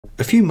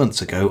A few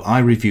months ago I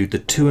reviewed the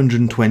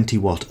 220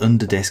 watt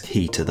underdesk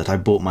heater that I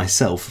bought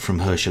myself from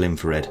Herschel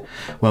Infrared.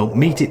 Well,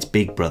 meet its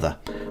big brother.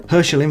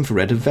 Herschel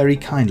Infrared have very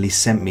kindly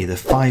sent me the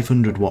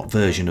 500 watt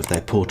version of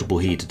their portable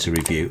heater to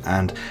review,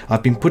 and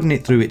I've been putting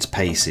it through its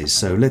paces,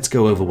 so let's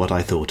go over what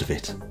I thought of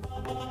it.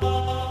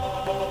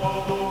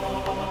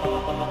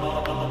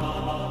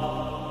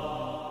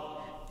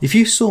 If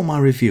you saw my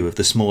review of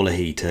the smaller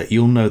heater,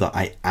 you'll know that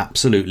I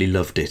absolutely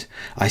loved it.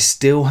 I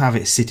still have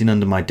it sitting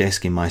under my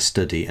desk in my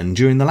study, and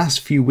during the last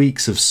few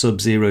weeks of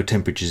sub-zero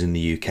temperatures in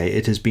the UK,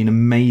 it has been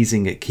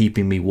amazing at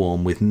keeping me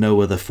warm with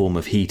no other form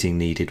of heating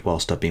needed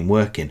whilst I've been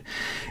working.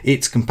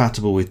 It's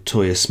compatible with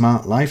Toya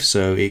Smart Life,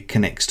 so it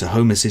connects to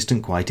Home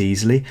Assistant quite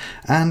easily,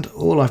 and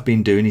all I've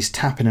been doing is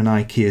tapping an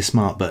IKEA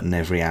smart button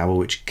every hour,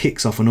 which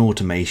kicks off an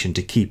automation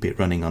to keep it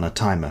running on a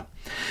timer.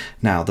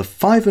 Now, the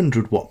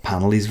 500 watt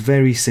panel is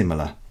very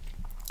similar.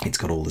 It's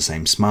got all the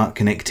same smart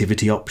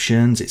connectivity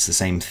options, it's the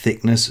same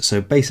thickness, so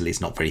basically it's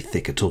not very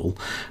thick at all,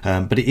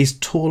 but it is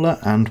taller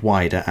and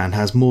wider and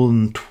has more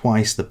than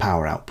twice the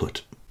power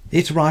output.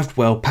 It arrived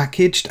well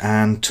packaged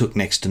and took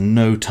next to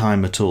no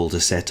time at all to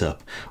set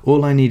up.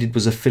 All I needed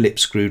was a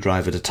Phillips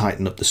screwdriver to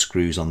tighten up the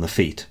screws on the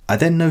feet. I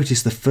then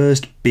noticed the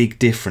first big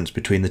difference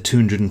between the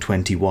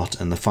 220 watt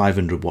and the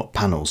 500 watt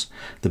panels.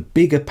 The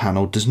bigger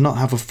panel does not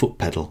have a foot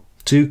pedal.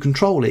 To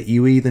control it,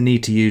 you either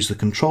need to use the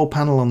control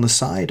panel on the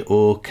side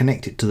or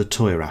connect it to the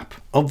Toya app.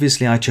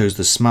 Obviously I chose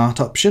the Smart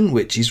option,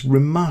 which is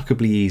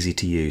remarkably easy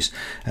to use.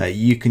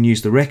 You can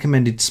use the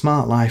recommended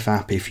Smart Life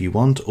app if you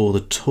want, or the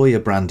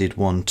Toya branded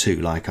one too,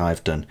 like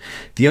I've done.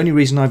 The only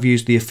reason I've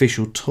used the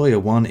official Toya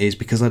one is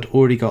because I'd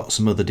already got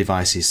some other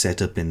devices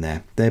set up in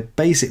there. They're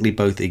basically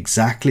both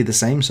exactly the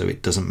same, so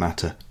it doesn't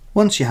matter.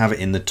 Once you have it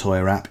in the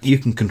Toya app, you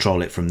can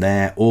control it from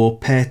there, or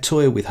pair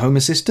Toya with Home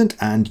Assistant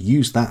and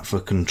use that for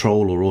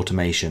control or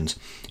automations.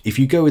 If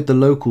you go with the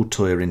local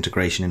Toya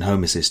integration in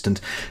Home Assistant,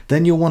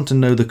 then you'll want to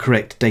know the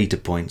correct data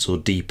points or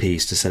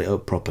DPs to set it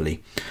up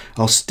properly.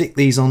 I'll stick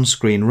these on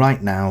screen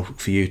right now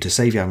for you to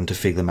save you having to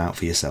figure them out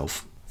for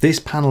yourself. This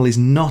panel is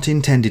not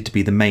intended to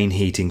be the main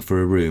heating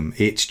for a room.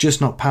 It's just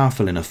not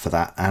powerful enough for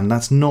that, and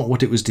that's not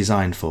what it was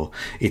designed for.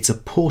 It's a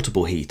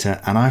portable heater,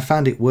 and I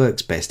found it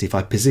works best if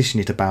I position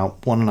it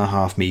about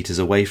 1.5 meters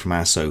away from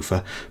our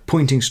sofa,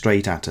 pointing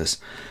straight at us.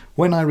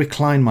 When I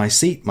recline my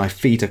seat, my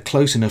feet are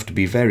close enough to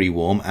be very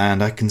warm,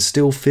 and I can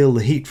still feel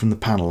the heat from the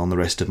panel on the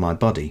rest of my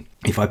body.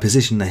 If I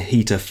position the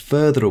heater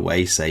further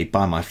away, say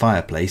by my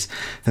fireplace,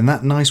 then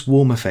that nice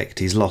warm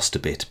effect is lost a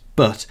bit.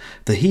 But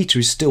the heater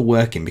is still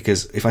working,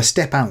 because if I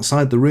step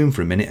outside the room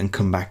for a minute and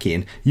come back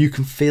in, you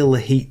can feel the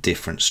heat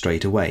difference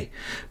straight away.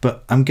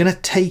 But I'm going to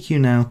take you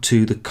now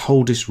to the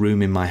coldest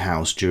room in my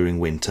house during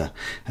winter,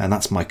 and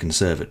that's my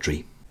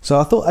conservatory. So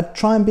I thought I'd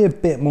try and be a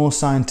bit more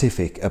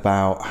scientific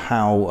about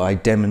how I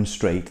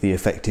demonstrate the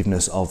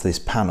effectiveness of this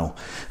panel,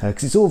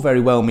 because it's all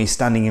very well me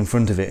standing in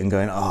front of it and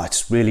going, oh,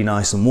 it's really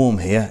nice and warm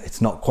here,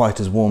 it's not quite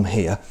as warm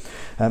here.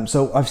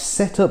 So I've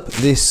set up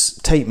this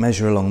tape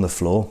measure along the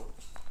floor.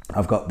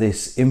 I've got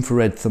this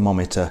infrared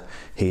thermometer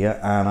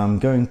here, and I'm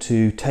going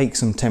to take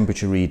some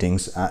temperature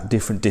readings at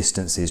different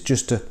distances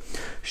just to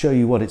show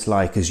you what it's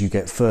like as you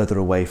get further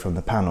away from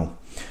the panel.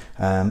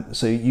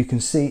 So you can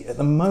see at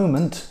the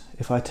moment,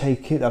 if I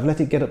take it, I've let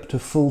it get up to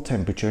full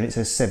temperature and it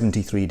says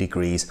 73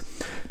 degrees.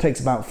 It takes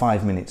about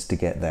 5 minutes to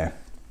get there.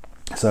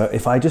 So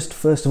if I just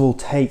first of all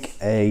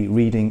take a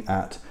reading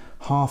at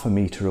 0.5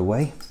 meter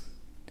away,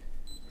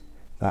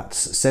 that's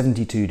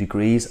 72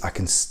 degrees. I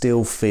can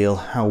still feel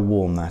how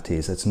warm that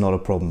is. It's not a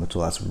problem at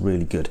all. That's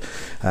really good.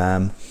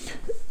 At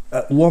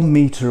 1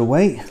 meter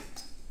away,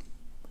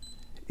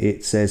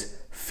 it says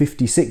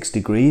 56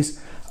 degrees.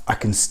 I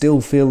can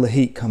still feel the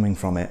heat coming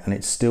from it, and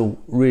it's still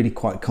really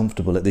quite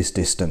comfortable at this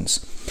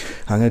distance.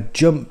 I'm going to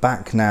jump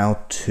back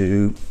now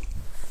to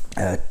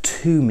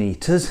 2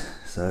 meters.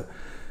 So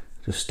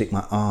just stick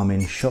my arm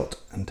in shot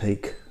and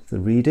take the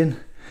reading.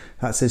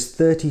 That says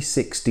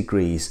 36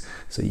 degrees.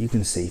 So you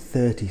can see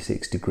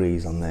 36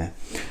 degrees on there.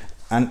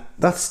 And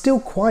that's still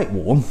quite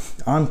warm.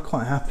 I'm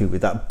quite happy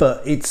with that,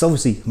 but it's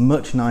obviously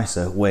much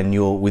nicer when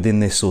you're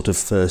within this sort of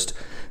first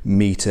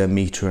meter,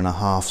 meter and a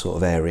half sort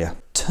of area.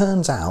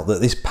 Turns out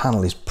that this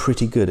panel is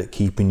pretty good at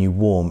keeping you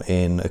warm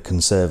in a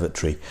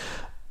conservatory.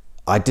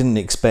 I didn't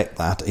expect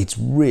that. It's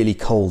really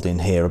cold in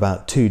here,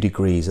 about 2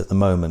 degrees at the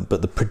moment,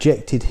 but the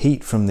projected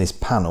heat from this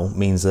panel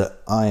means that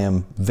I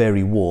am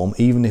very warm.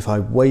 Even if I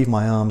wave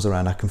my arms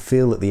around, I can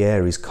feel that the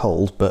air is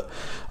cold, but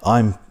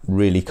I'm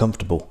really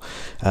comfortable.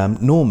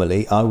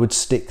 Normally I would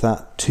stick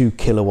that 2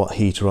 kilowatt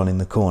heater on in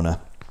the corner.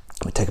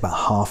 It would take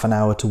about half an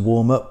hour to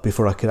warm up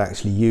before I could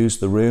actually use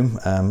the room,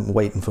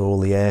 waiting for all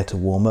the air to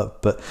warm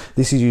up. But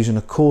this is using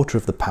 1/4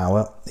 of the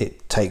power.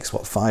 It takes,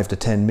 what, 5 to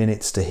 10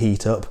 minutes to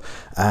heat up,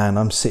 and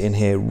I'm sitting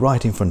here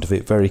right in front of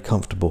it, very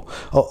comfortable.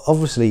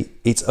 Obviously,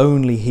 it's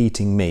only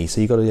heating me,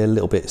 so you've got to be a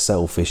little bit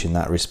selfish in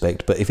that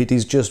respect. But if it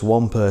is just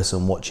one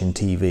person watching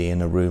TV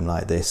in a room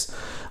like this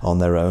on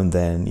their own,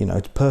 then, you know,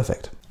 it's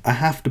perfect. I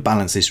have to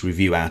balance this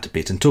review out a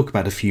bit and talk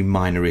about a few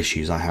minor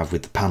issues I have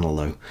with the panel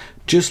though.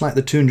 Just like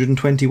the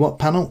 220 watt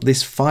panel,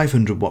 this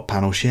 500 watt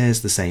panel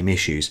shares the same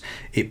issues.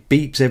 It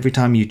beeps every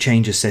time you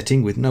change a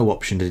setting with no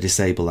option to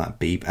disable that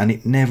beep, and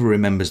it never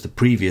remembers the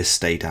previous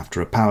state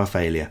after a power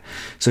failure.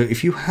 So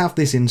if you have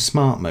this in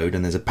smart mode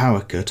and there's a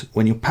power cut,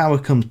 when your power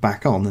comes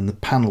back on, then the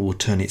panel will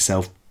turn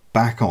itself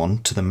back on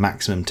to the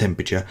maximum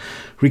temperature,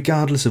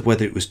 regardless of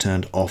whether it was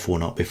turned off or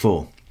not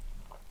before.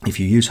 If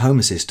you use Home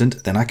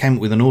Assistant, then I came up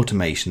with an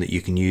automation that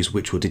you can use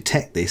which will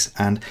detect this,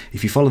 and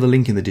if you follow the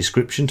link in the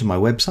description to my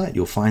website,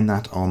 you'll find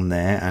that on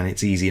there, and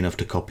it's easy enough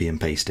to copy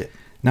and paste it.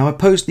 Now, I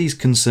posed these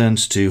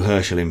concerns to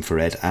Herschel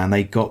Infrared and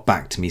they got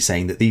back to me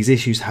saying that these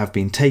issues have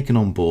been taken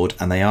on board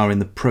and they are in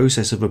the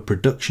process of a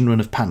production run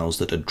of panels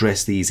that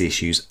address these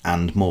issues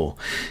and more.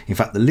 In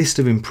fact, the list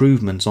of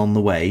improvements on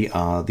the way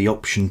are the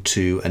option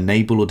to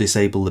enable or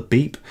disable the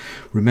beep,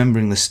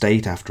 remembering the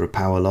state after a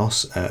power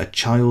loss, a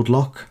child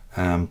lock,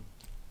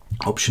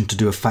 option to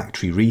do a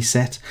factory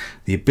reset,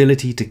 the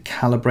ability to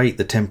calibrate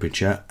the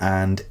temperature,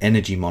 and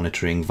energy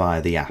monitoring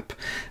via the app.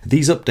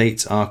 These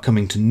updates are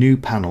coming to new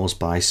panels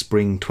by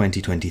spring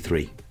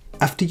 2023.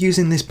 After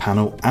using this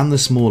panel and the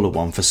smaller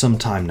one for some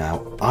time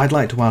now, I'd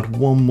like to add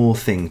one more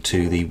thing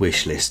to the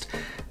wish list.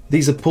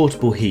 These are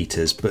portable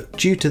heaters, but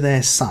due to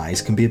their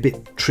size can be a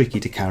bit tricky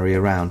to carry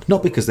around.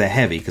 Not because they're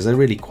heavy, because they're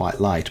really quite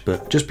light,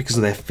 but just because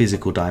of their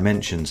physical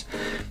dimensions.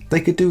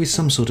 They could do with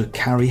some sort of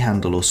carry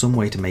handle or some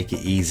way to make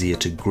it easier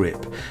to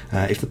grip.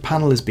 If the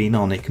panel has been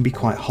on, it can be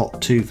quite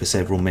hot too for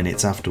several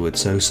minutes afterwards,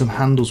 so some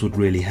handles would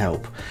really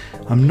help.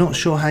 I'm not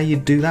sure how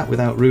you'd do that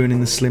without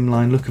ruining the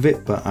slimline look of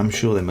it, but I'm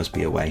sure there must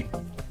be a way.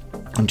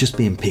 I'm just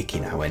being picky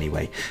now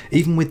anyway.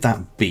 Even with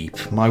that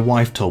beep, my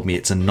wife told me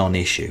it's a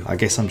non-issue. I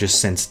guess I'm just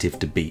sensitive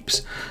to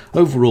beeps.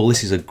 Overall,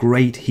 this is a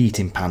great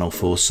heating panel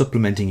for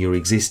supplementing your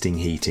existing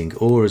heating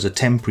or as a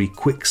temporary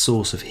quick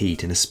source of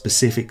heat in a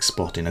specific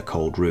spot in a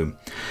cold room.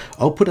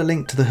 I'll put a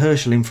link to the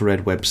Herschel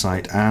Infrared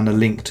website and a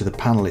link to the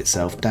panel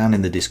itself down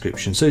in the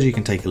description so you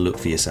can take a look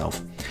for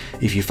yourself.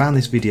 If you found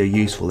this video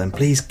useful, then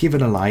please give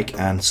it a like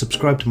and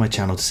subscribe to my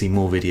channel to see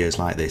more videos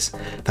like this.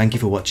 Thank you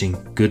for watching.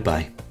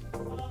 Goodbye.